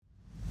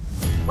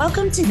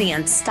Welcome to the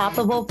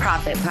Unstoppable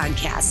Profit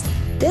Podcast.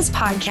 This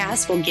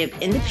podcast will give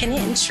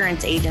independent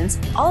insurance agents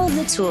all of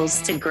the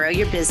tools to grow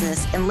your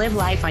business and live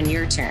life on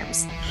your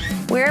terms.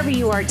 Wherever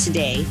you are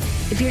today,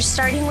 if you're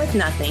starting with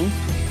nothing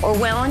or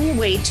well on your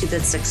way to the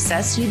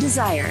success you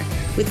desire,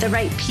 with the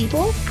right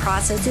people,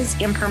 processes,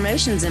 and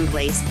promotions in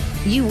place,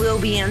 you will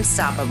be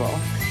unstoppable.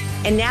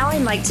 And now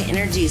I'd like to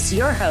introduce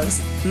your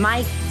host,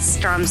 Mike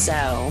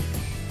Stromsoe.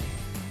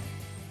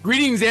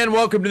 Greetings and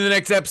welcome to the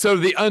next episode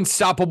of the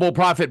Unstoppable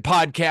Profit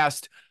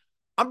Podcast.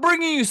 I'm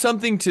bringing you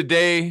something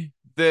today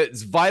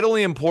that's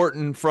vitally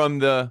important from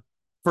the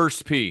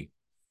first P.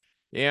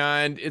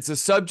 And it's a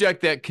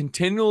subject that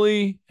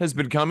continually has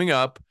been coming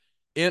up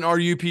in our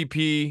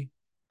UPP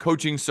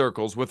coaching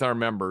circles with our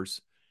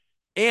members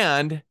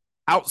and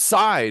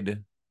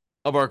outside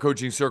of our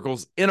coaching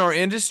circles in our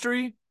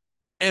industry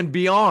and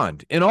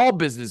beyond in all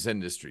business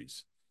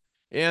industries.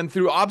 And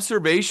through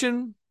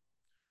observation,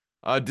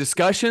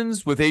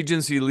 discussions with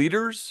agency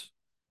leaders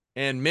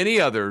and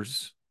many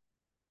others,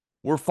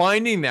 we're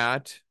finding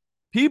that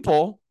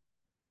people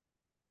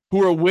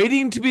who are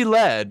waiting to be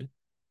led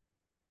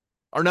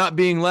are not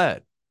being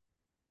led.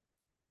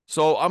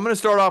 So I'm going to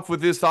start off with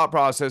this thought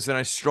process, and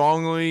I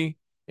strongly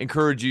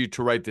encourage you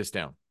to write this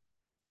down.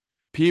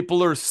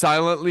 People are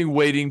silently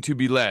waiting to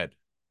be led.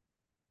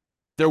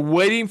 They're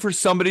waiting for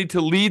somebody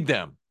to lead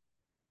them,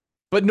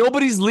 but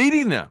nobody's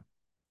leading them.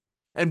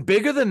 And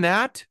bigger than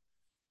that,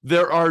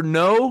 there are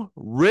no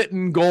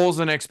written goals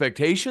and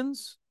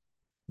expectations.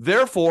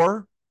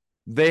 Therefore,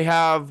 they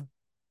have,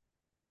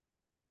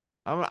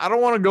 I don't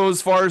want to go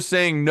as far as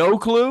saying no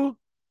clue,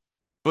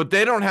 but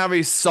they don't have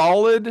a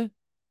solid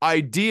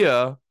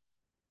idea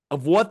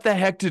of what the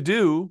heck to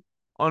do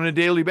on a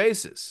daily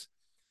basis.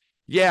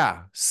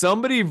 Yeah,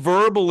 somebody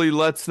verbally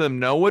lets them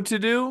know what to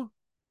do,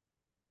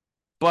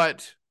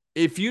 but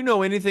if you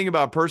know anything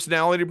about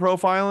personality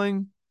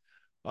profiling,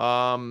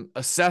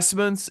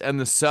 assessments and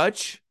the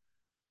such,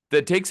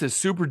 that takes a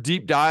super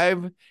deep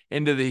dive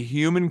into the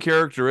human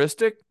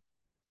characteristic.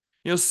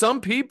 You know,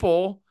 some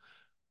people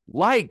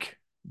like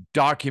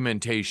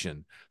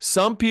documentation.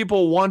 Some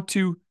people want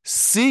to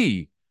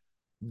see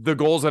the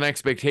goals and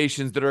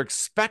expectations that are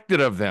expected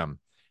of them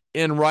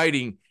in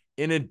writing,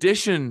 in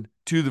addition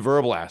to the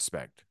verbal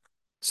aspect.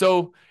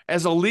 So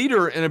as a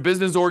leader in a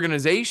business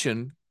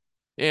organization,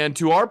 and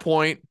to our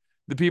point,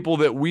 the people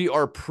that we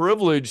are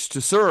privileged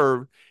to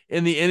serve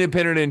in the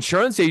independent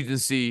insurance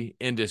agency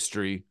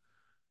industry,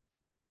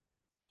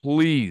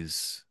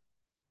 please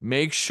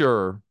make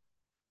sure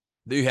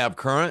that you have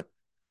current,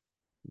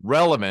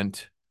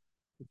 relevant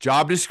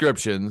job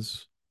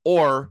descriptions,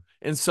 or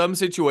in some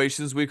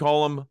situations, we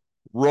call them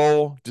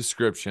role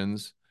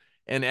descriptions.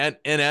 And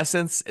in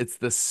essence, it's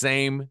the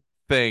same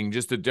thing,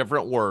 just a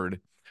different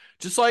word.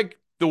 Just like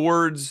the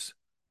words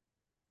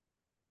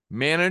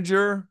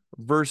manager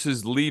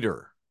versus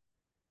leader.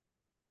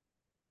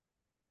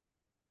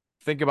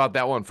 Think about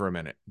that one for a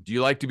minute. Do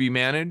you like to be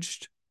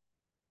managed?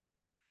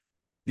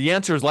 The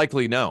answer is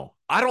likely no.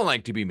 I don't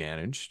like to be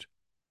managed.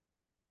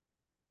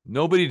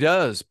 Nobody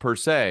does per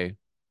se,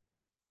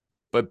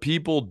 but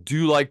people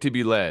do like to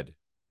be led.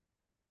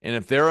 And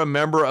if they're a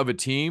member of a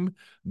team,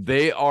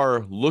 they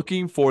are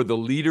looking for the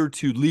leader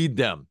to lead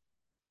them.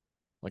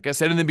 Like I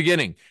said in the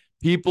beginning,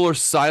 people are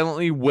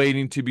silently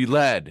waiting to be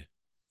led.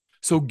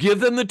 So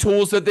give them the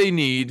tools that they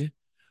need,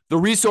 the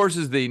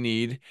resources they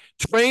need,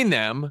 train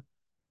them,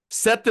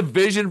 set the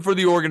vision for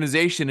the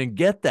organization, and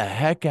get the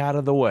heck out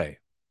of the way.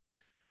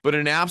 But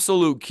an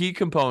absolute key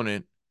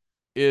component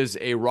is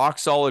a rock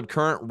solid,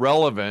 current,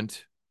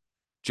 relevant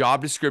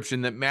job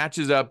description that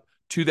matches up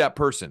to that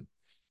person.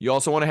 You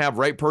also want to have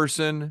right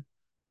person,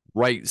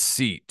 right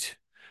seat.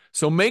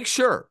 So make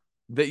sure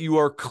that you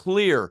are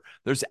clear.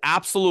 There's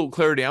absolute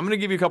clarity. I'm going to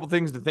give you a couple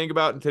things to think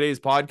about in today's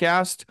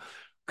podcast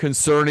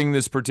concerning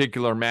this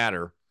particular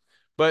matter.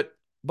 But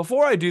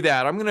before I do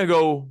that, I'm going to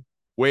go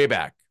way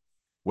back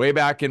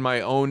in my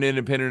own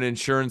independent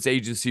insurance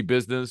agency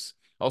business.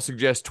 I'll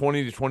suggest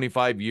 20 to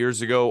 25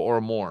 years ago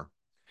or more.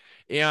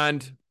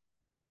 And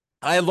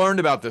I had learned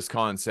about this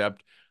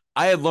concept.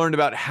 I had learned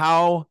about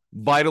how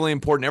vitally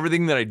important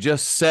everything that I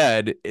just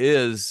said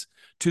is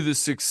to the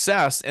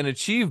success and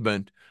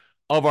achievement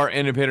of our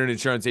independent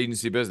insurance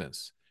agency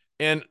business.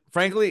 And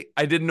frankly,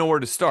 I didn't know where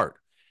to start.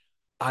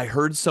 I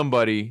heard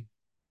somebody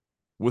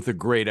with a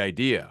great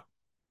idea.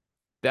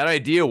 That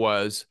idea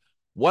was,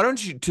 why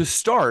don't you to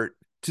start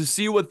to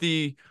see what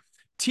the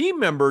team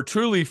member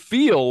truly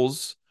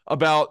feels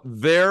about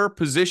their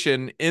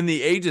position in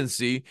the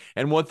agency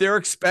and what they're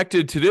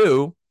expected to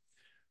do,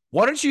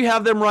 why don't you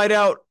have them write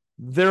out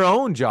their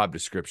own job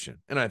description?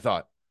 And I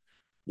thought,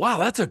 wow,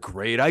 that's a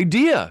great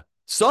idea.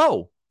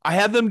 So I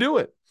had them do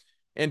it.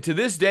 And to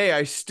this day,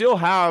 I still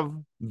have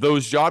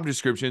those job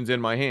descriptions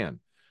in my hand.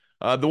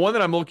 The one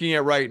that I'm looking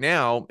at right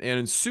now,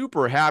 and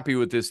super happy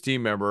with this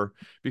team member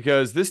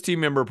because this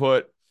team member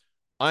put,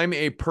 I'm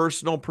a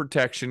personal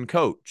protection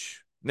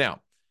coach.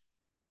 Now,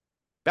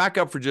 back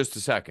up for just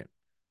a second.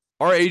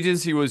 Our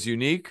agency was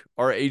unique.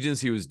 Our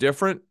agency was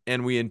different.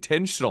 And we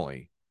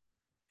intentionality,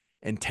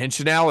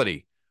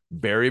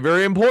 Very,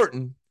 very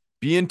important.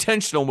 Be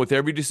intentional with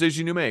every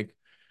decision you make.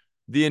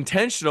 The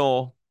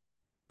intentional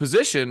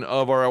position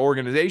of our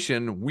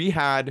organization, we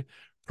had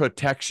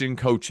protection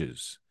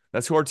coaches.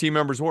 That's who our team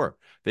members were.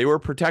 They were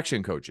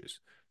protection coaches.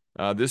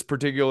 This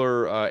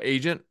particular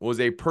agent was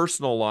a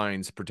personal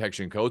lines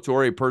protection coach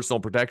or a personal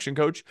protection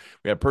coach.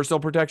 We had personal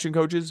protection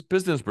coaches,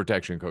 business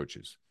protection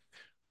coaches,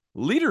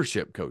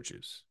 leadership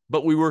coaches,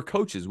 but we were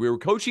coaches. We were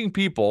coaching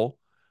people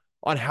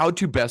on how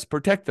to best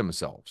protect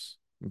themselves.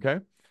 Okay.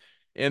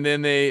 And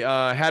then they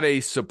had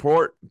a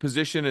support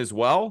position as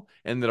well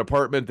in the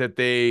department that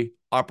they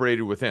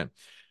operated within.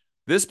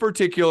 This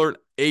particular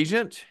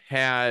agent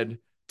had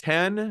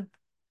 10,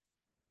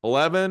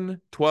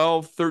 11,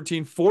 12,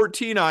 13,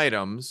 14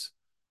 items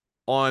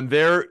on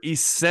their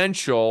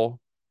essential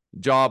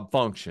job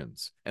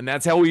functions. And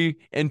that's how we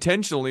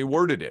intentionally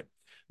worded it.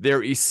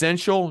 Their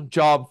essential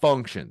job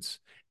functions.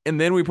 And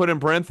then we put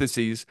in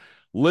parentheses,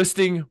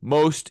 listing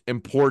most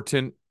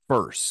important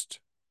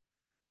first.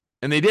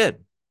 And they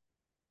did.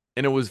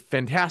 And it was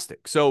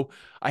fantastic. So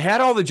I had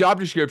all the job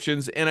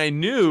descriptions and I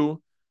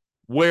knew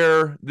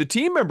where the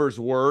team members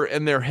were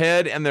in their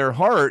head and their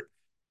heart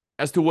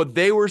as to what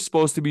they were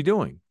supposed to be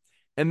doing.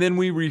 And then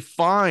we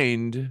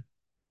refined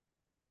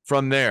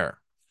from there.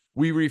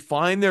 We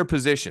refined their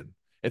position.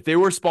 If they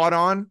were spot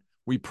on,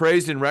 we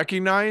praised and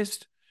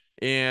recognized,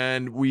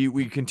 and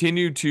we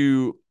continued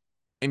to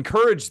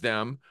encourage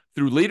them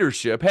through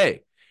leadership.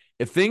 Hey,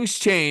 if things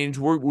change,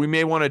 we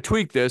may want to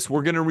tweak this.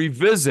 We're going to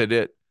revisit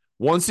it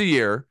once a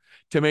year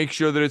to make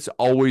sure that it's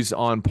always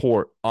on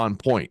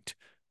point.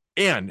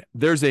 And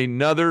there's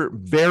another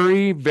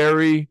very,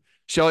 very,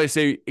 shall I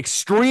say,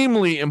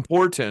 extremely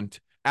important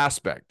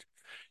aspect.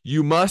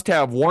 You must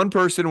have one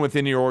person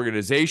within your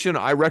organization.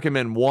 I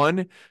recommend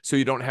one so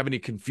you don't have any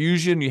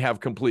confusion. You have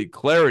complete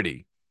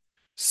clarity,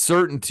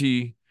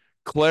 certainty,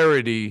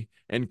 clarity,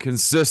 and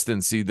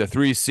consistency, the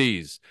 3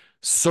 C's.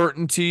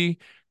 Certainty,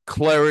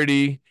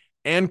 clarity,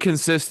 and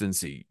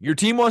consistency. Your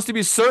team wants to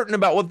be certain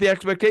about what the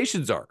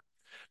expectations are.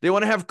 They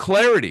want to have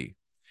clarity.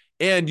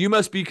 And you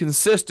must be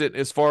consistent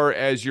as far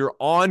as your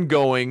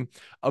ongoing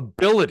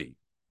ability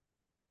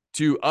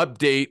to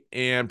update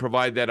and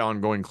provide that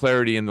ongoing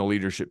clarity in the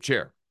leadership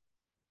chair.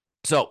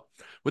 So,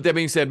 with that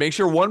being said, make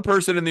sure one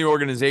person in the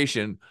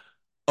organization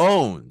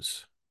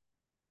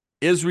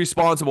is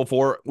responsible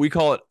for, we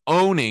call it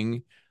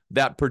owning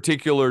that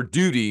particular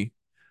duty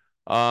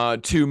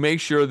to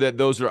make sure that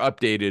those are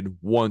updated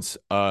once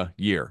a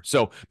year.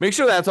 So, make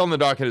sure that's on the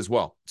docket as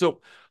well. So,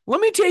 let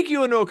me take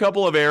you into a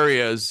couple of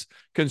areas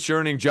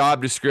concerning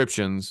job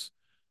descriptions.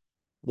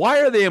 Why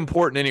are they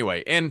important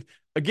anyway? And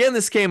again,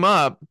 this came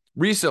up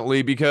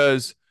recently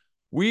because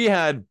we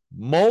had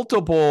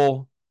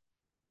multiple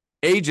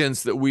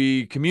agents that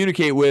we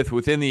communicate with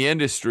within the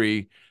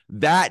industry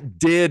that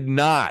did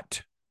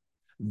not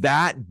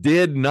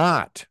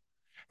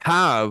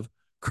have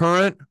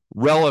current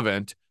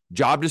relevant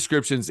job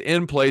descriptions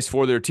in place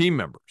for their team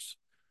members.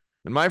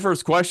 And my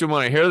first question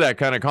when I hear that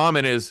kind of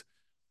comment is,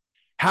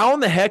 how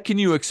in the heck can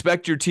you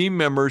expect your team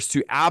members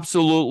to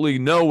absolutely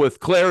know with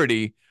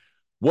clarity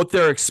what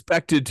they're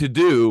expected to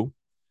do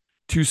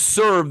to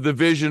serve the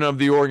vision of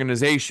the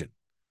organization?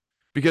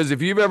 Because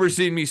if you've ever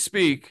seen me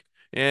speak,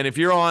 and if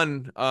you're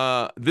on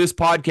this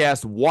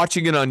podcast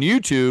watching it on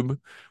YouTube,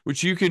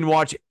 which you can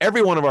watch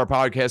every one of our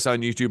podcasts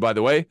on YouTube, by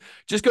the way,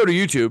 just go to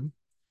YouTube,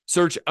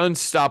 search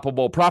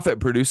Unstoppable Profit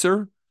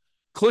Producer,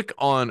 click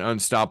on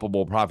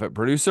Unstoppable Profit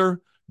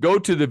Producer, go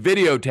to the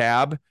video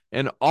tab,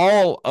 and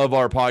all of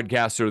our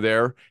podcasts are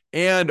there,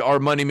 and our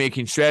Money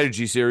Making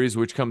Strategy series,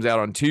 which comes out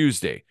on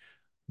Tuesday.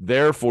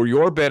 There for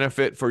your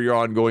benefit, for your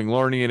ongoing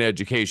learning and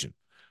education.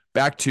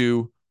 Back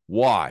to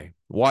why.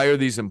 Why are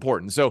these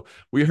important? So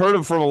we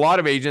heard from a lot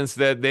of agents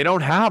that they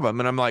don't have them,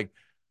 and I'm like,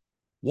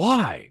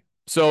 why?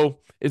 So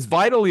it's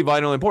vitally,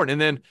 vitally important.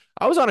 And then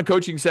I was on a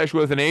coaching session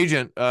with an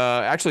agent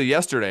actually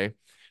yesterday,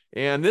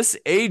 and this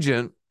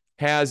agent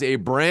has a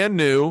brand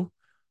new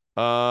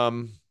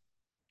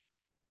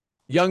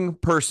young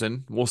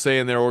person, we'll say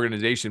in their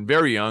organization,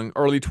 very young,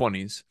 early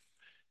 20s.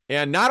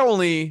 And not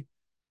only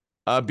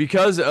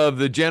because of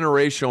the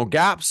generational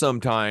gap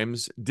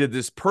sometimes did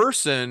this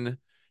person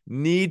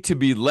need to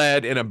be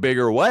led in a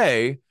bigger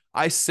way,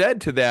 I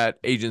said to that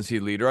agency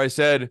leader, I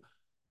said,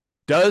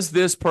 does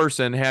this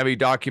person have a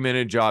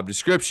documented job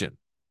description?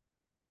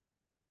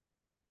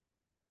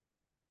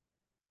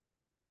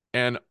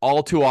 And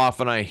all too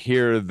often I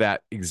hear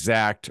that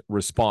exact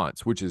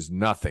response, which is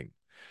nothing.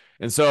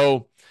 And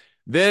so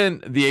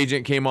then the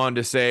agent came on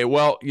to say,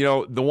 well,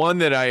 the one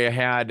that I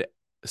had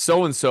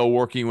so-and-so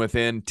working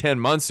within 10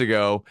 months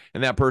ago,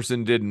 and that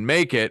person didn't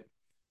make it,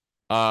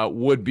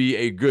 would be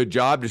a good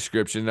job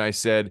description. And I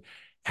said,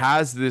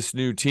 has this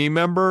new team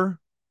member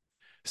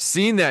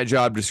seen that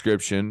job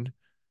description,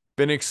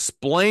 been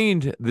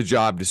explained the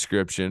job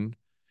description,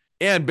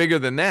 and bigger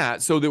than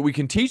that, so that we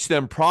can teach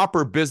them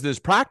proper business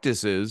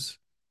practices?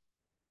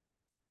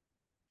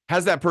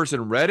 Has that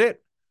person read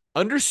it,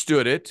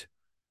 understood it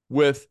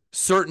with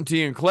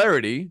certainty and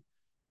clarity,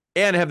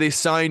 and have they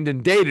signed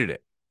and dated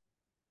it?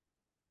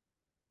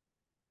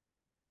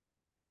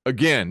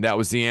 Again, that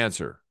was the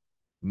answer.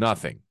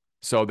 Nothing.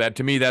 So that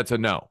to me, that's a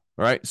no. All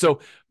right. So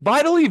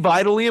vitally,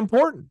 vitally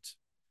important.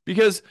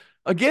 Because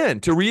again,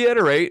 to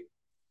reiterate,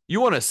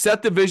 you want to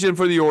set the vision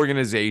for the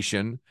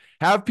organization,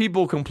 have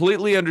people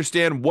completely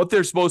understand what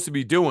they're supposed to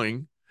be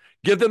doing,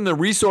 give them the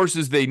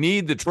resources they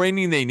need, the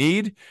training they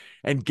need,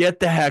 and get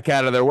the heck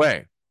out of their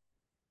way.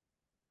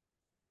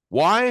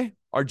 Why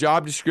are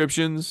job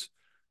descriptions,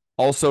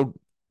 also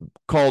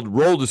called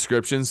role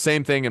descriptions,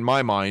 same thing in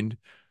my mind,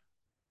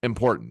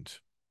 important?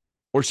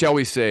 Or shall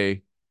we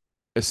say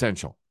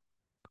essential?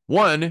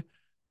 One,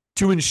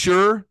 to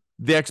ensure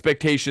the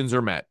expectations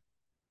are met.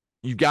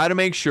 You've got to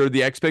make sure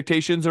the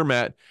expectations are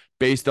met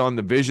based on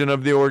the vision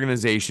of the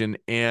organization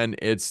and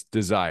its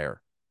desired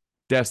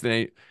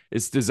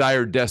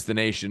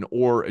destination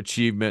or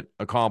achievement,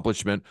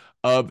 accomplishment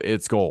of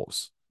its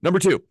goals. Number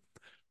two,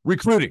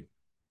 recruiting.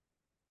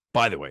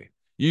 By the way,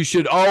 you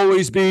should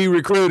always be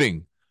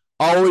recruiting.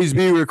 Always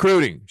be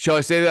recruiting. Shall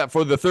I say that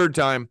for the third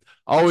time?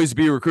 Always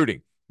be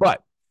recruiting.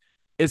 But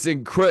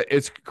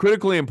it's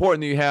critically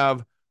important that you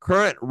have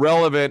current,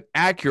 relevant,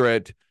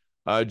 accurate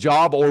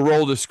job or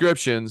role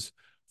descriptions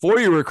for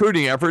your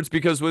recruiting efforts,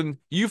 because when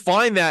you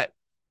find that,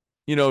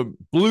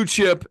 blue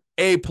chip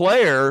A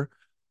player,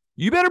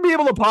 you better be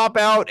able to pop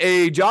out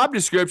a job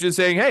description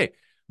saying, hey,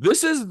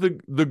 this is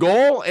the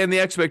goal and the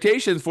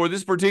expectations for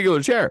this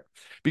particular chair.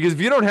 Because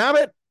if you don't have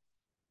it,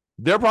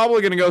 they're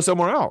probably going to go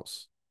somewhere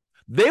else.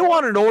 They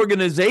want an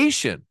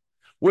organization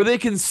where they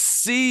can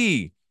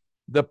see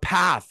the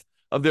path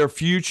of their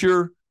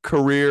future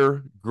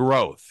career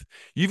growth.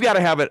 You've got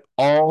to have it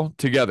all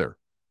together.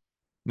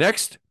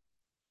 Next,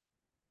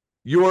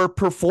 your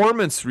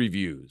performance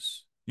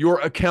reviews, your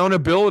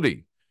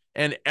accountability,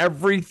 and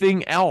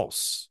everything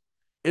else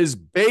is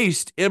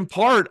based in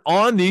part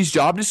on these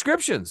job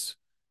descriptions.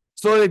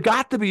 So they've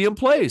got to be in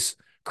place.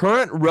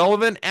 Current,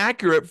 relevant,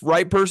 accurate,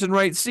 right person,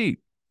 right seat.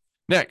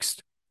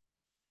 Next,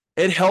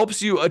 it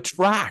helps you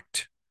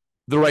attract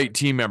the right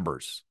team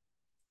members.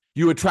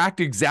 You attract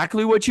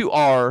exactly what you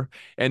are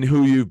and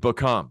who you've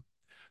become.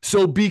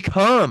 So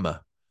become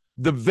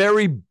the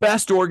very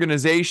best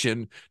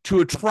organization to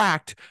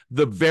attract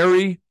the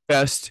very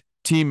best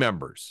team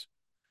members.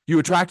 You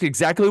attract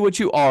exactly what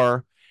you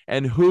are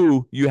and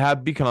who you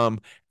have become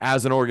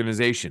as an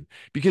organization,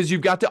 because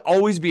you've got to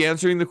always be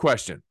answering the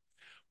question,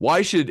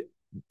 why should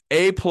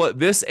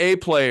this A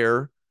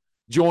player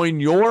join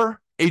your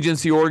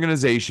agency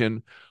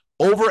organization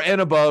over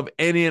and above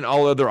any and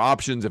all other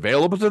options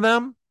available to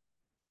them?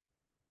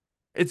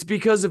 It's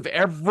because of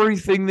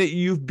everything that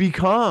you've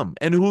become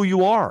and who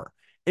you are,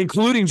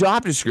 including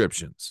job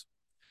descriptions.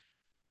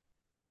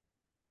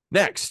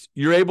 Next,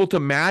 you're able to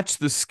match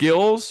the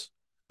skills,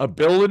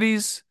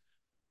 abilities,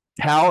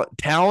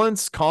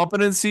 talents,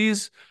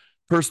 competencies,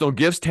 personal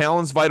gifts,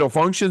 talents, vital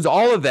functions,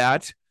 all of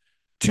that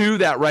to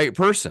that right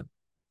person.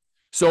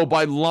 So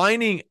by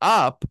lining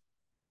up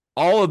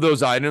all of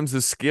those items,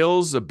 the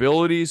skills,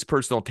 abilities,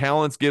 personal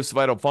talents, gifts,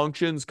 vital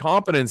functions,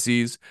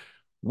 competencies,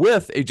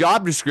 with a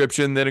job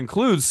description that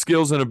includes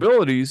skills and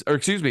abilities,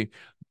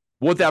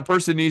 what that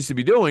person needs to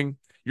be doing,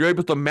 you're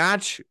able to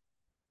match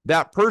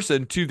that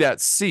person to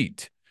that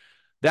seat.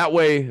 That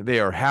way they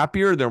are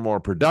happier, they're more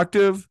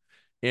productive,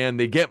 and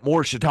they get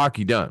more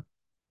shiitake done.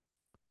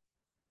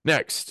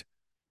 Next,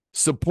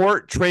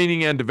 support,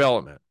 training, and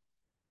development.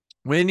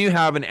 When you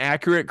have an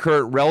accurate,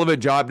 current,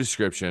 relevant job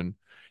description,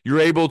 you're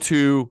able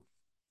to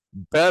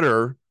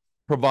better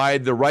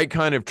provide the right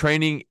kind of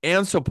training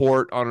and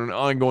support on an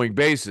ongoing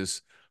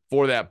basis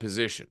for that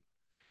position.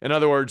 In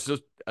other words,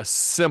 just a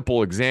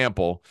simple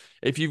example,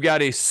 if you've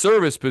got a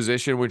service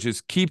position, which is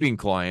keeping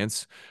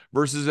clients,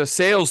 versus a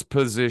sales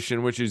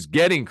position, which is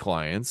getting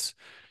clients,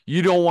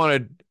 you don't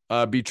want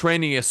to be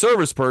training a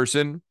service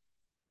person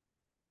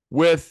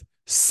with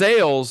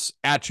sales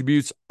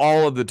attributes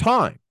all of the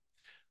time.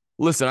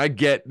 Listen, I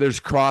get there's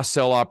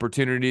cross-sell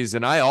opportunities,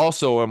 and I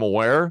also am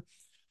aware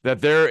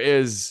that there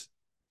is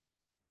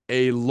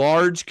a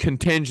large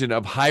contingent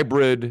of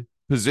hybrid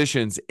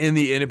positions in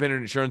the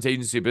independent insurance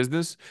agency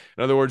business.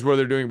 In other words, where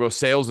they're doing both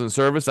sales and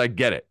service. I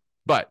get it.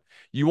 But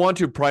you want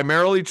to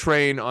primarily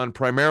train on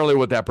primarily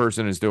what that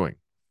person is doing.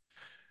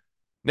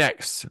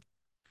 Next,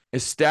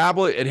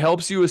 it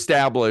helps you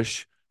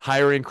establish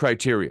hiring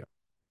criteria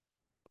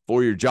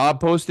for your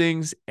job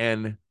postings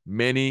and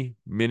many,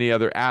 many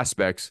other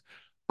aspects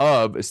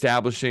of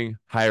establishing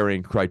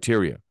hiring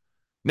criteria.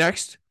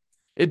 Next,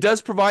 it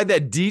does provide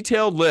that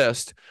detailed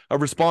list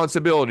of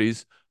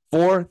responsibilities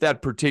for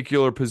that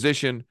particular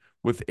position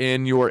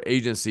within your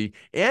agency,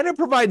 and it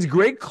provides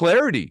great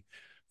clarity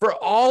for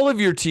all of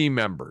your team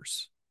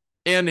members.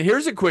 And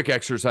here's a quick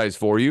exercise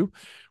for you.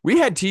 We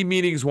had team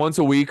meetings once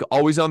a week,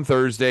 always on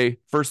Thursday,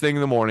 first thing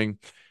in the morning,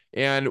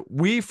 and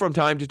we from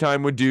time to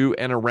time would do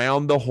an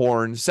around the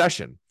horn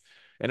session.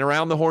 And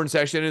around the horn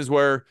session is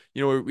where,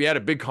 we had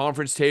a big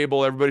conference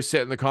table. Everybody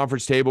sitting at the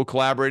conference table,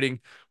 collaborating,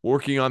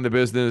 working on the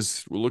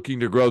business. We're looking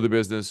to grow the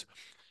business.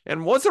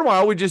 And once in a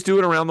while, we just do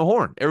it around the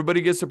horn.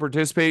 Everybody gets to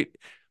participate.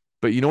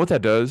 But you know what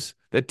that does?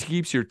 That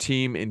keeps your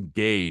team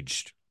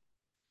engaged.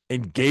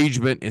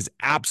 engagement is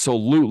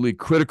absolutely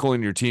critical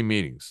in your team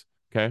meetings.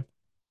 Okay.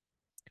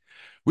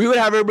 We would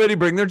have everybody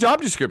bring their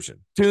job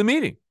description to the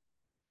meeting.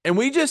 And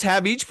we just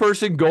have each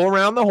person go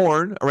around the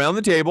horn, around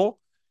the table,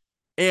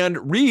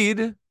 and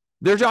read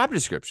their job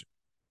description.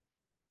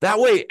 That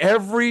way,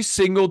 every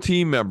single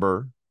team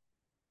member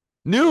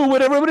knew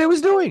what everybody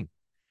was doing.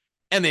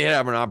 And they'd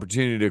have an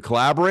opportunity to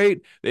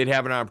collaborate. They'd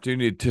have an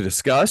opportunity to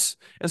discuss,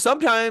 and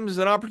sometimes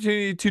an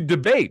opportunity to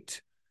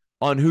debate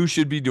on who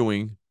should be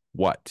doing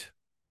what.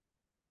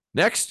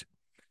 Next,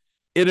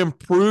 it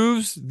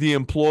improves the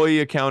employee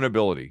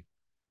accountability.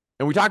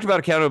 And we talked about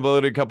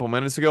accountability a couple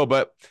minutes ago,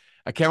 but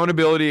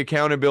accountability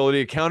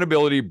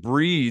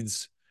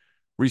breeds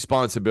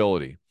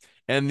responsibility.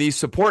 And the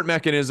support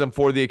mechanism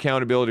for the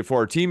accountability for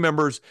our team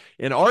members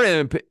in our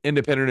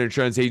independent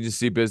insurance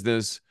agency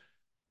business,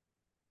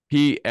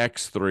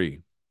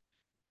 PX3.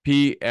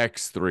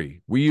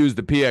 PX3. We use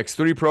the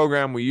PX3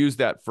 program. We use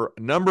that for a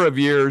number of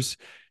years,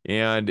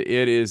 and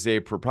it is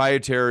a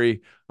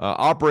proprietary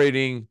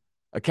operating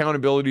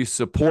accountability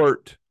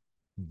support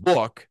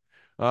book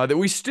that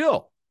we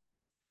still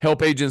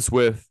help agents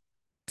with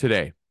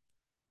today.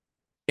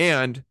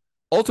 And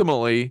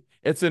ultimately,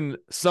 it's a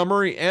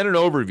summary and an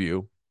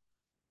overview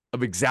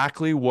of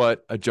exactly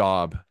what a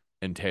job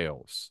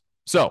entails.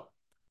 So,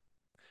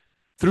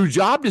 through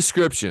job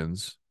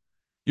descriptions,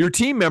 your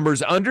team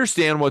members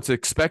understand what's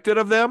expected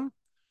of them,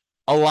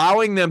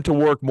 allowing them to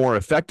work more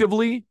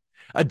effectively.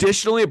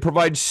 Additionally, it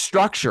provides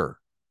structure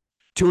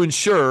to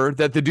ensure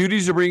that the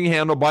duties are being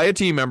handled by the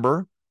team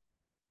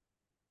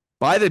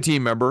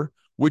member,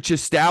 which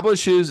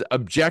establishes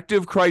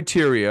objective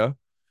criteria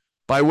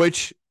by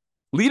which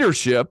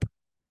leadership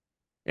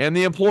and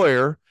the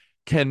employer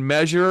can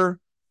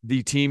measure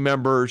the team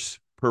member's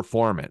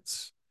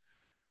performance.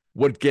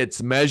 What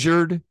gets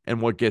measured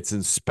and what gets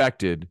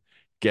inspected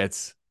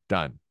gets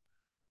done.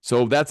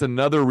 So that's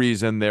another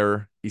reason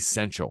they're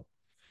essential.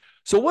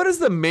 So what is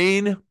the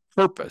main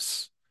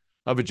purpose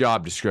of a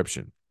job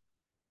description?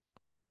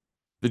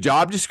 The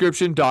job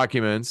description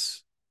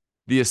documents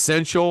the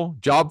essential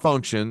job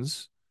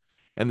functions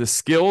and the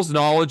skills,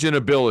 knowledge, and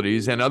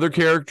abilities and other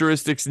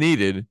characteristics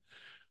needed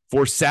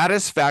for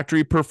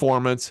satisfactory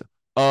performance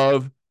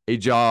of a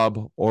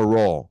job or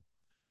role.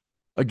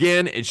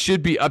 Again, it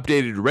should be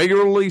updated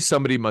regularly.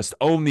 Somebody must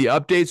own the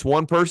updates,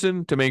 one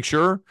person, to make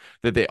sure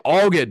that they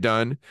all get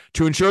done,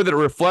 to ensure that it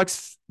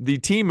reflects the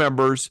team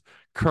members'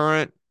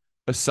 current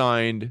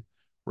assigned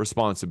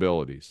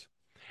responsibilities.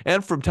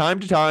 And from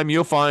time to time,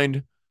 you'll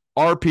find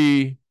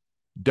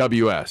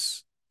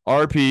RPWS,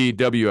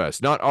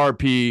 not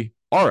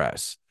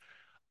RPRS.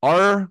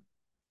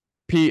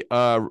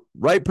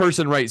 Right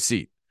person, right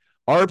seat.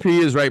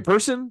 RP is right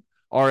person,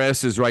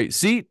 RS is right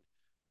seat,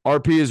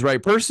 RP is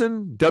right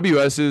person,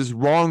 WS is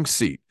wrong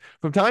seat.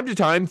 From time to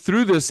time,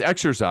 through this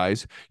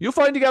exercise, you'll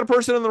find you got a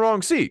person in the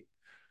wrong seat.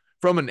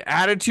 From an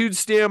attitude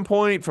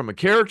standpoint, from a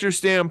character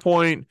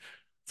standpoint,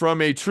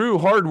 from a true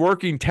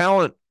hardworking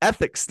talent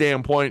ethics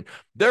standpoint,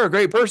 they're a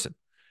great person.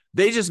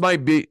 They just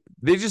might be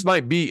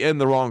in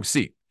the wrong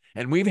seat.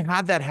 And we've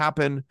had that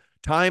happen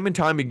time and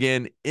time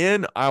again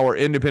in our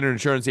independent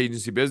insurance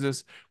agency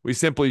business. We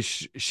simply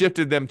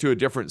shifted them to a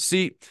different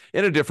seat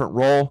in a different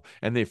role,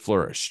 and they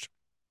flourished.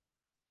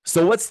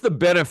 So what's the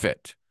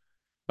benefit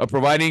of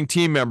providing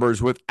team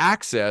members with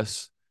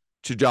access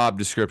to job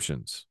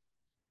descriptions?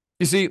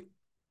 You see,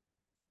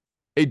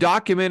 a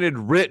documented,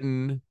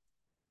 written,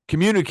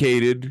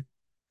 communicated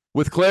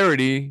with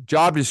clarity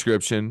job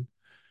description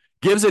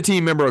gives a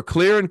team member a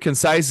clear and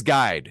concise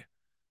guide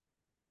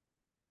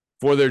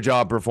for their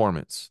job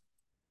performance.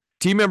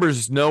 Team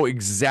members know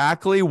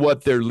exactly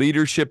what their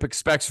leadership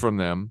expects from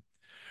them,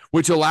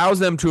 which allows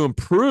them to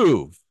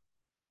improve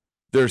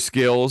their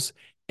skills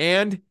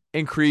and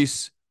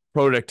increase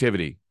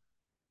productivity.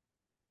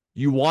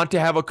 You want to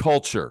have a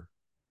culture,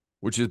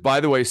 which is, by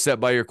the way, set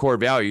by your core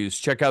values.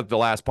 Check out the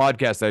last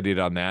podcast I did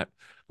on that,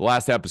 the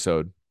last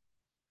episode.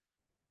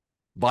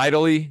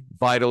 Vitally,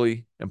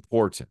 vitally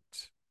important.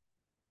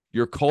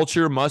 Your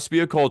culture must be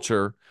a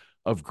culture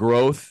of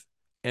growth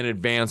and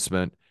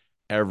advancement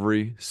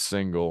every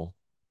single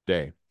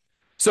day.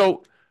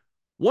 So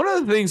one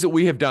of the things that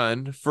we have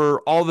done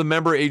for all the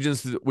member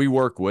agents that we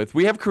work with,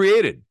 we have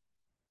created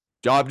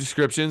job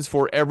descriptions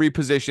for every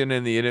position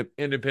in the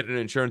independent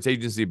insurance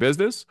agency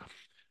business.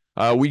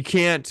 We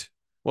can,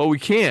 but we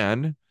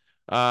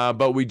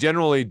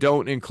generally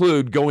don't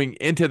include going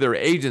into their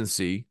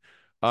agency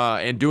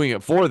and doing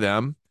it for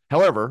them.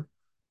 However,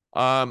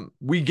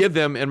 we give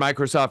them in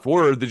Microsoft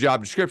Word the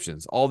job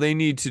descriptions. All they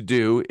need to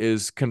do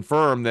is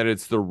confirm that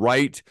it's the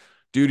right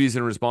duties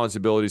and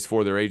responsibilities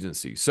for their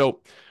agency. So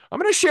I'm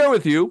going to share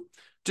with you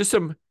just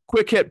some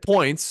quick hit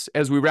points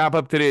as we wrap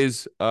up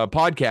today's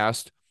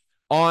podcast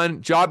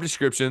on job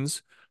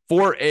descriptions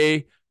for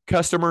a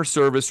customer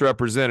service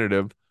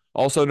representative,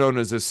 also known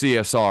as a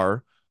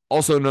CSR,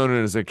 also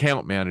known as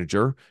account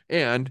manager,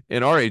 and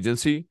in our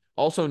agency,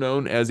 also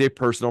known as a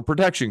personal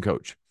protection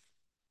coach.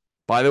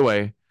 By the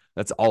way,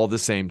 that's all the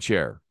same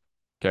chair.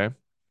 Okay.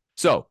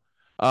 So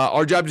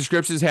our job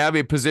descriptions have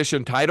a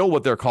position title,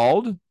 what they're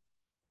called,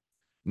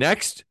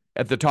 Next,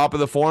 at the top of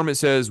the form, it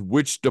says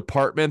which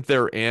department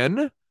they're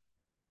in.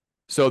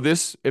 So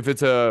this, if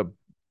it's a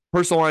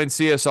personal line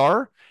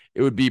CSR,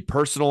 it would be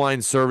personal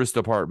line service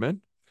department.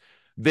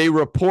 They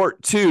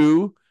report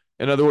to,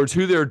 in other words,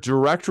 who their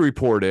direct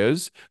report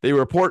is. They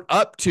report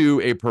up to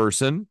a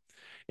person.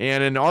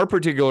 And in our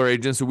particular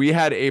agency, we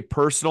had a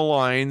personal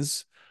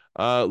lines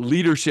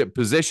leadership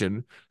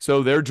position.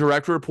 So their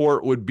direct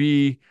report would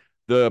be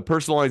the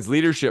personal lines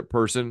leadership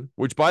person,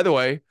 which, by the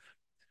way,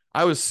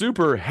 I was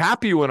super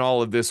happy when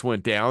all of this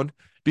went down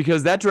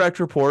because that direct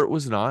report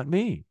was not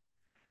me.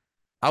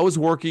 I was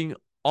working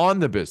on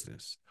the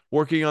business,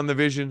 working on the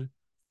vision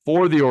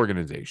for the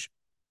organization.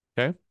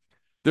 Okay.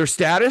 Their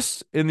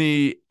status in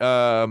the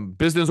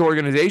business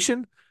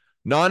organization,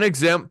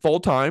 non-exempt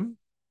full-time.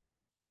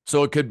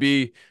 So it could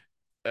be,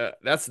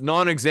 that's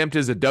non-exempt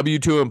as a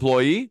W-2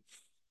 employee.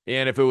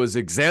 And if it was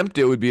exempt,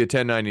 it would be a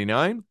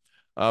 1099.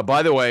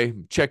 By the way,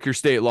 check your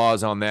state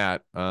laws on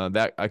that.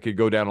 That I could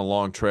go down a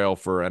long trail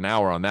for an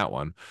hour on that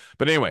one.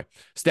 But anyway,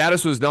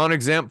 status was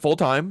non-exempt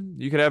full-time.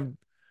 You could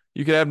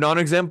have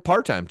non-exempt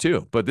part-time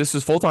too, but this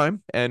is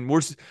full-time. And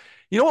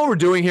you know what we're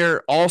doing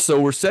here? Also,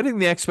 we're setting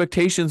the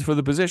expectations for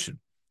the position.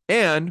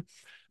 And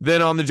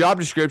then on the job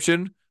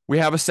description, we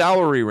have a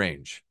salary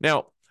range.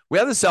 Now, we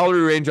have the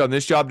salary range on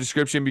this job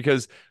description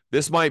because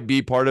this might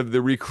be part of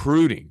the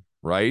recruiting,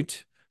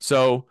 right?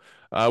 So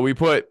we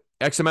put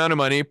X amount of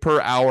money per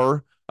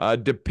hour,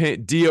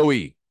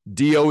 DOE.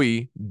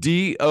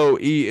 DOE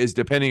is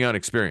depending on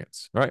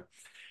experience, right?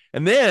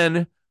 And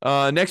then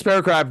next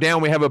paragraph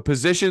down, we have a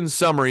position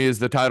summary is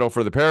the title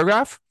for the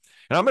paragraph.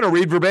 And I'm going to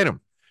read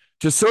verbatim.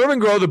 To serve and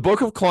grow the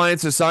book of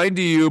clients assigned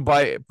to you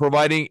by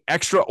providing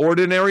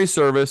extraordinary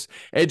service,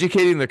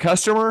 educating the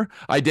customer,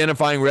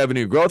 identifying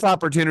revenue growth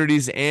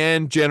opportunities,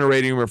 and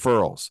generating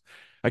referrals.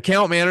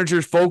 Account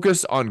managers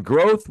focus on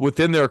growth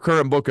within their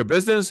current book of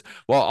business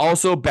while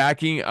also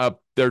backing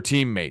up their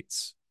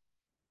teammates.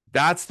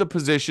 That's the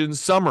position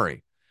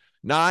summary.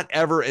 Not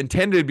ever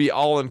intended to be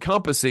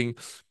all-encompassing,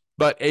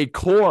 but a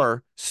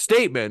core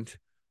statement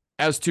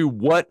as to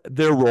what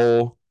their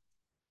role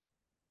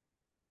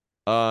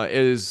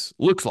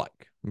looks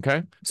like.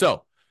 Okay.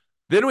 So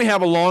then we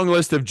have a long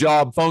list of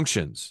job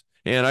functions.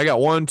 And I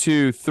got 1,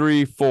 2,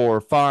 3, 4,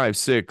 5,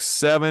 6,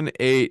 7,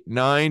 8,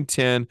 9,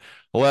 10,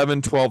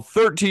 11, 12,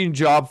 13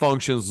 job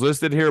functions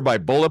listed here by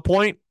bullet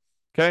point.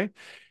 Okay.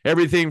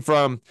 Everything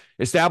from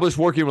establish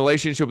working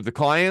relationship with the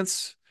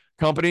clients,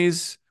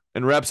 companies,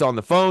 and reps on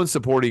the phone,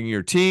 supporting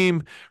your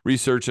team,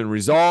 research and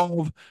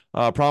resolve,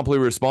 promptly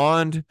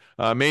respond,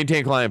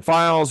 maintain client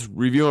files,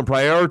 review and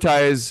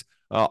prioritize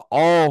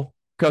all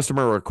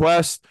customer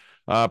requests,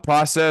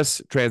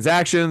 process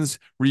transactions,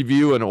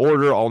 review and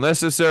order all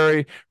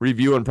necessary,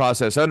 review and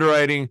process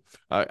underwriting,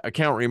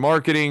 account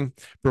remarketing,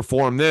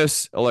 perform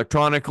this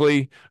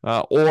electronically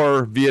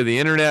or via the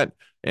internet,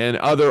 and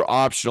other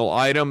optional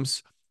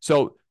items.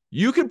 So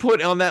you can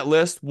put on that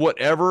list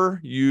whatever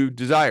you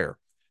desire.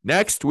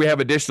 Next, we have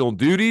additional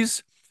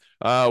duties,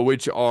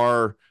 which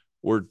are,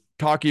 we're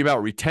talking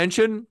about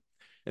retention.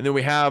 And then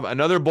we have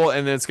another bullet,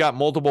 and then it's got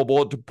multiple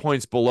bullet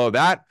points below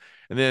that.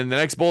 And then the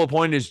next bullet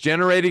point is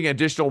generating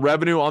additional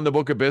revenue on the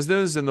book of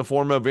business in the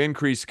form of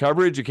increased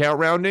coverage, account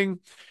rounding.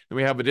 And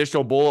we have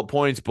additional bullet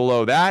points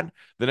below that.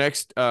 The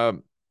next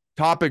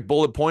topic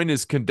bullet point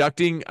is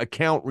conducting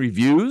account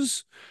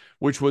reviews,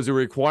 which was a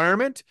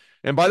requirement.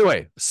 And by the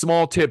way,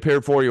 small tip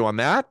here for you on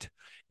that.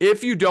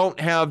 If you don't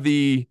have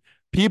the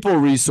people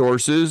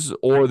resources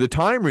or the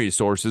time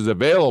resources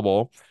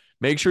available,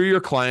 make sure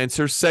your clients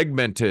are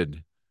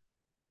segmented.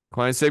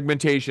 Client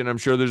segmentation, I'm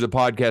sure there's a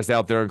podcast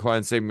out there on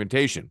client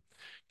segmentation.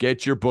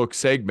 Get your book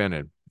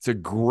segmented. It's a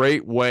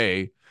great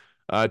way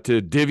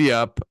to divvy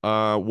up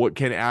what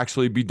can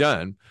actually be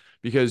done,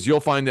 because you'll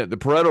find that the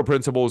Pareto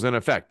principle is in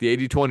effect, the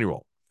 80-20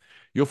 rule.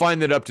 You'll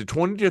find that up to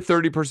 20 to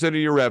 30% of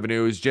your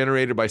revenue is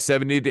generated by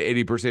 70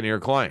 to 80% of your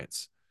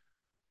clients.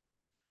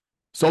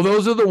 So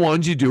those are the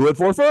ones you do it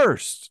for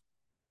first.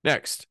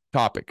 Next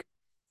topic.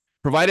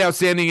 Provide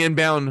outstanding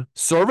inbound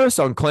service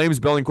on claims,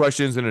 billing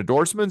questions, and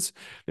endorsements.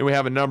 Then we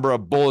have a number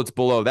of bullets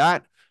below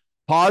that.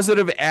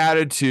 Positive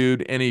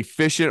attitude and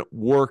efficient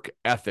work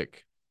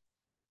ethic.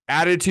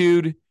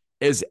 Attitude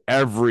is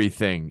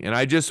everything. And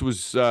I just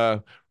was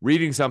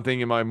reading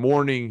something in my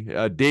morning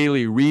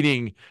daily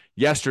reading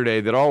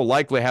yesterday that I'll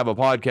likely have a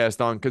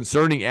podcast on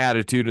concerning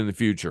attitude in the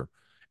future.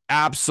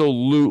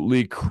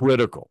 Absolutely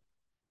critical.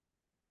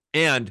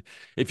 And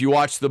if you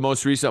watch the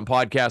most recent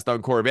podcast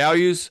on core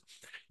values,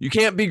 you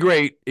can't be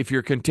great if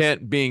you're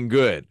content being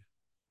good.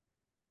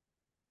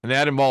 And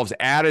that involves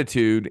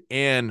attitude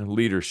and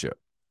leadership.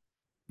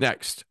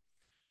 Next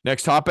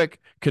topic,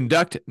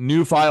 conduct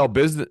new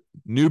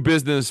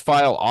business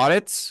file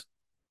audits.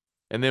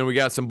 And then we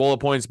got some bullet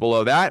points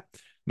below that.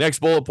 Next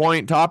bullet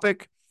point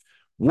topic,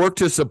 work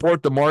to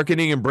support the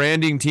marketing and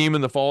branding team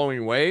in the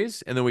following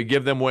ways. And then we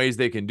give them ways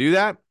they can do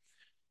that.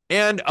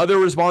 And other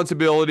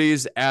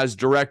responsibilities as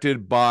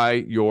directed by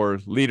your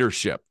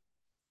leadership.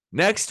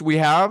 Next, we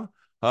have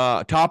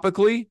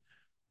topically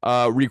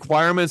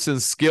requirements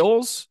and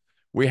skills.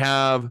 We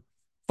have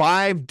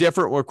 5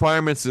 different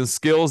requirements and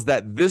skills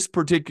that this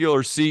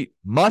particular seat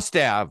must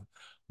have.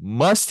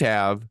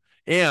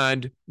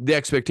 And the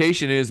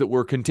expectation is that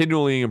we're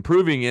continually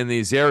improving in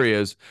these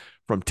areas,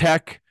 from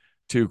tech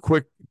to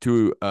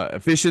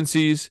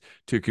efficiencies,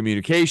 to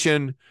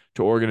communication,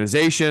 to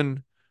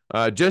organization,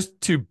 just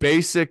to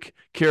basic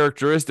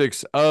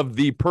characteristics of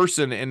the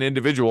person and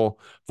individual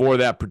for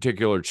that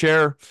particular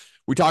chair.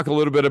 We talk a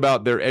little bit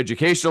about their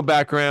educational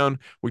background.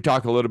 We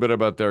talk a little bit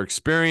about their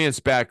experience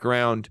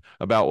background,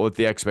 about what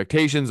the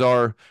expectations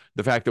are,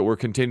 the fact that we're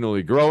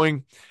continually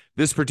growing.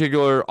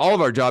 All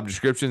of our job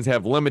descriptions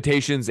have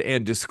limitations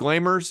and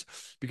disclaimers,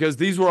 because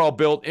these were all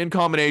built in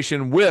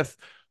combination with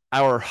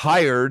our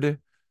hired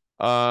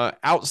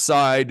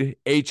outside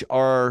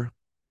HR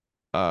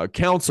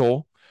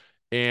counsel.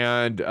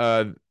 And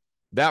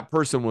that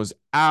person was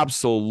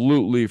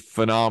absolutely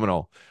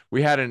phenomenal.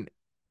 We had an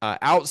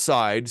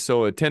outside, so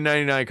a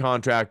 1099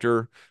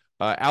 contractor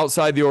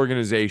outside the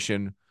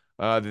organization.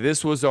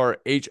 This was our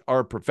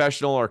HR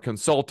professional, our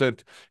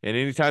consultant, and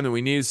anytime that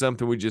we needed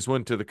something, we just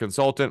went to the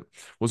consultant.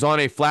 Was on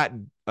a flat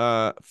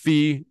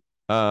fee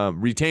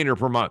retainer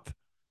per month.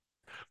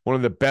 One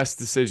of the best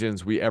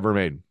decisions we ever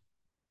made.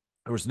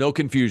 There was no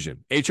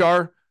confusion.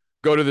 HR,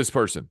 go to this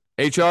person.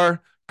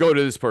 HR, go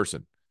to this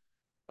person.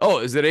 Oh,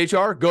 is it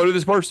HR? Go to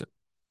this person.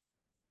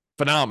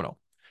 Phenomenal.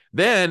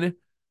 Then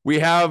we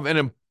have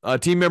a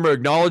team member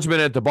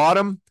acknowledgement at the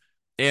bottom,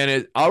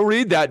 and I'll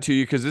read that to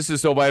you because this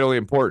is so vitally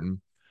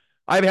important.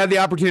 I've had the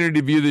opportunity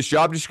to view this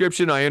job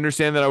description. I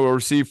understand that I will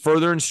receive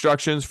further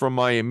instructions from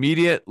my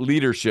immediate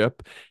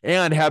leadership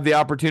and have the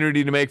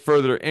opportunity to make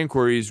further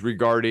inquiries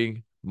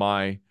regarding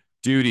my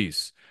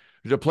duties.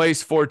 There's a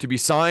place for it to be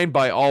signed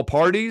by all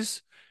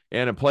parties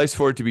and a place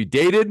for it to be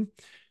dated.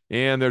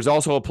 And there's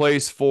also a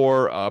place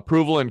for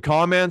approval and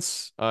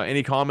comments,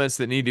 any comments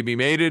that need to be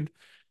made.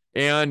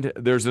 And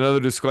there's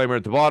another disclaimer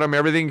at the bottom.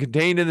 Everything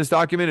contained in this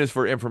document is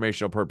for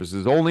informational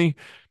purposes only.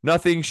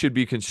 Nothing should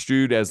be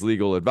construed as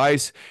legal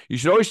advice. You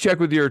should always check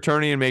with your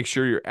attorney and make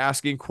sure you're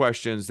asking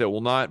questions that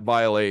will not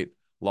violate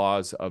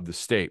laws of the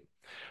state.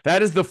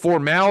 That is the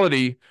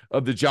formality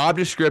of the job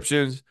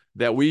descriptions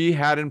that we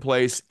had in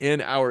place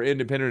in our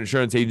independent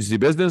insurance agency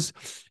business.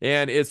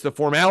 And it's the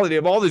formality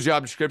of all the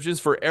job descriptions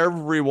for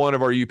every one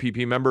of our UPP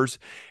members.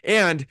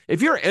 And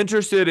if you're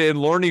interested in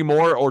learning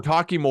more or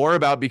talking more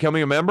about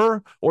becoming a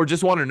member, or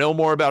just want to know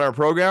more about our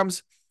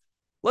programs,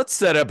 let's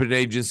set up an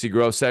agency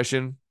growth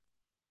session.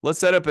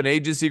 Let me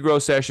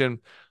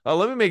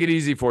make it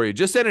easy for you.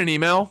 Just send an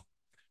email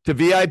to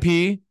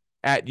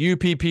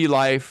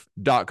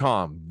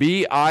VIP@upplife.com.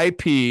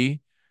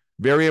 VIP,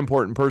 very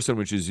important person,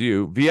 which is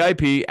you,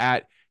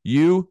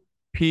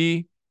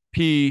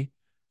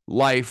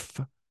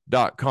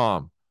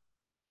 VIP@upplife.com.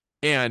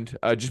 And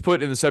just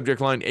put in the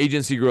subject line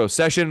agency growth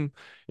session,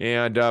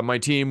 and my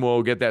team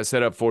will get that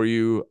set up for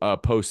you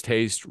post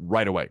haste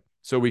right away,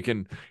 so we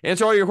can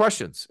answer all your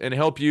questions and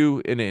help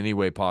you in any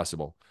way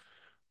possible.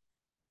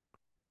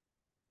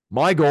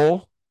 My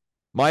goal,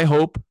 my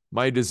hope,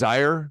 my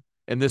desire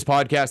in this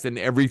podcast and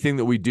everything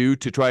that we do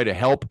to try to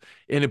help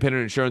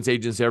independent insurance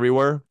agents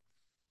everywhere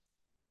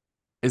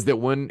is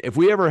that if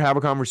we ever have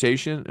a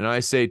conversation and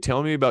I say,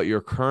 tell me about your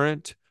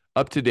current,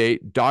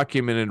 up-to-date,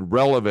 documented,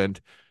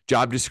 relevant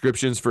job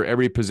descriptions for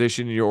every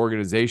position in your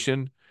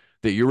organization,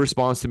 that your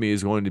response to me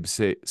is going to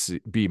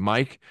be,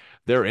 Mike,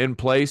 they're in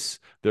place,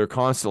 they're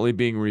constantly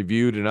being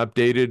reviewed and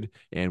updated,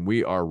 and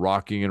we are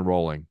rocking and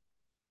rolling.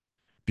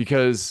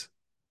 Because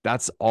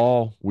that's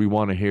all we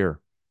want to hear.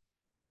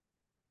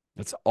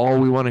 That's all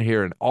we want to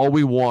hear. And all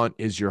we want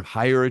is your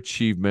higher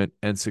achievement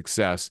and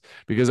success,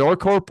 because our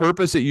core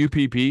purpose at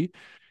UPP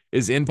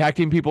is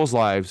impacting people's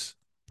lives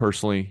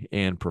personally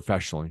and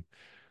professionally.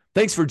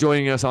 Thanks for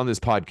joining us on this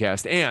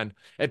podcast. And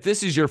if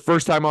this is your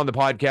first time on the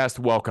podcast,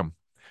 welcome.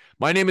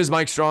 My name is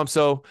Mike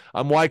Stromsoe.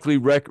 I'm widely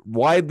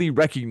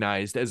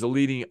recognized as a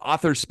leading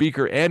author,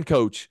 speaker, and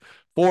coach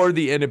for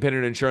the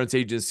independent insurance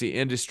agency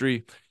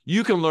industry.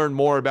 You can learn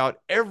more about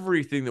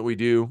everything that we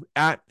do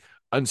at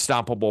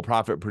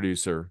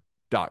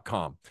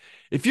unstoppableprofitproducer.com.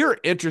 If you're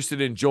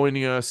interested in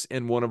joining us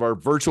in one of our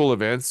virtual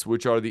events,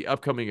 which are the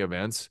upcoming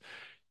events,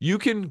 you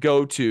can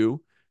go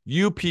to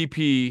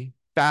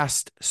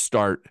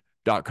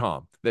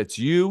uppfaststart.com. That's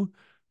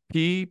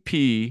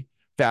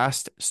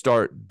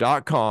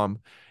uppfaststart.com.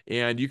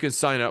 And you can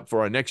sign up for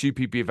our next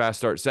UPP Fast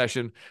Start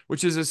session,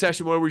 which is a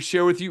session where we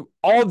share with you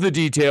all the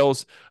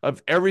details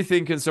of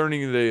everything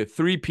concerning the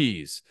 3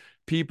 Ps: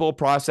 people,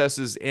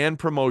 processes, and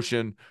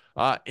promotion,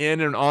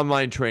 in an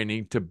online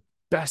training to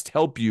best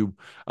help you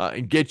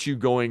and get you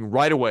going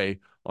right away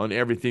on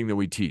everything that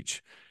we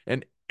teach.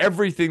 And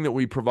everything that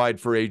we provide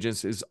for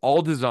agents is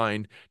all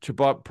designed to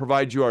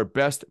provide you our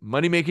best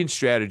money-making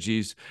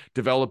strategies,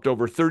 developed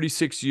over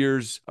 36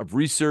 years of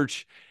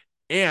research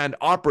and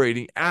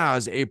operating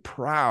as a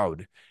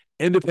proud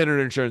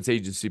independent insurance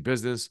agency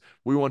business.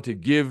 We want to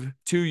give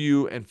to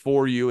you and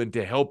for you and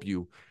to help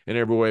you in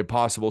every way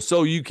possible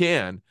so you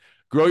can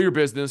grow your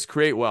business,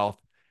 create wealth,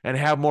 and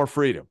have more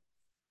freedom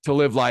to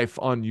live life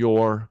on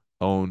your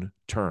own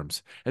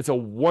terms. It's a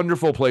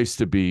wonderful place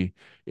to be.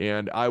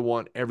 And I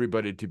want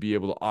everybody to be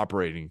able to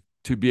operate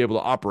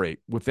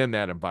within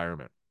that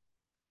environment.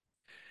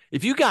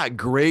 If you got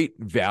great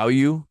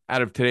value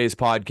out of today's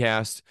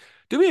podcast,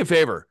 do me a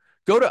favor.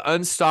 Go to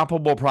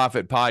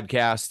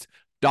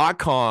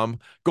unstoppableprofitpodcast.com.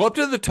 Go up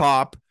to the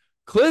top,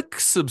 click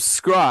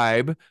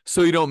subscribe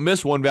so you don't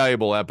miss one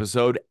valuable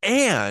episode,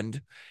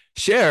 and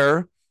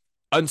share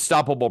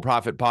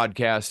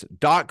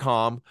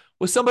unstoppableprofitpodcast.com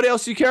with somebody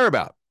else you care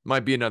about.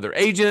 Might be another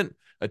agent,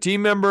 a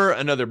team member,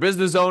 another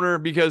business owner,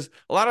 because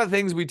a lot of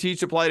things we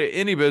teach apply to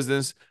any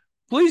business.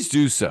 Please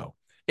do so.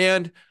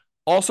 And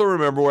also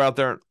remember, we're out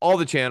there on all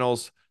the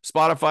channels: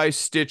 Spotify,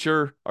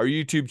 Stitcher, our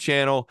YouTube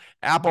channel,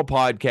 Apple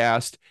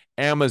Podcast,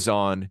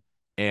 Amazon,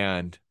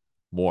 and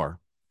more.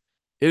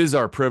 It is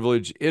our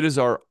privilege. It is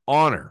our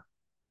honor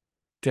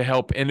to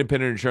help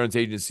independent insurance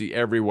agency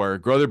everywhere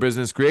grow their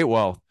business, create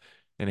wealth,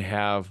 and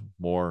have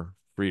more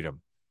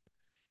freedom.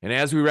 And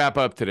as we wrap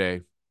up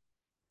today,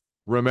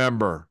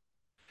 remember,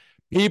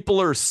 people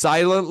are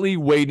silently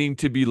waiting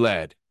to be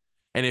led.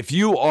 And if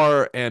you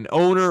are an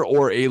owner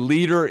or a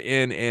leader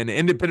in an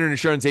independent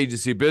insurance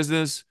agency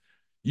business,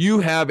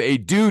 you have a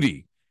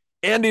duty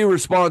and a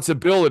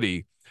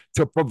responsibility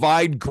to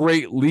provide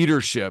great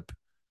leadership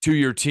to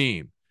your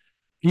team.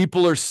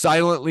 People are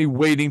silently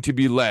waiting to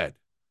be led.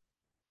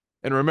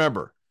 And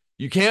remember,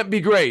 you can't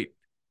be great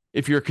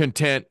if you're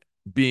content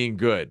being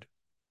good.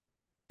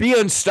 Be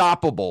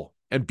unstoppable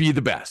and be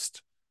the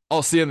best.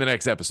 I'll see you in the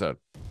next episode.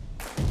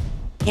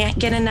 Can't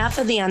get enough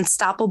of the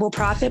Unstoppable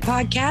Profit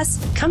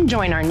podcast? Come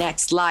join our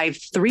next live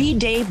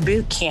 3-day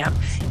boot camp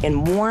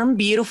in warm,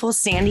 beautiful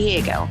San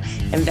Diego.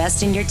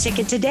 Invest in your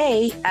ticket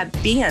today at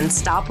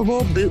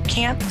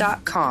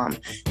beunstoppablebootcamp.com.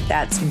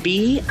 That's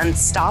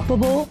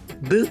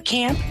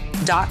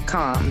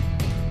beunstoppablebootcamp.com.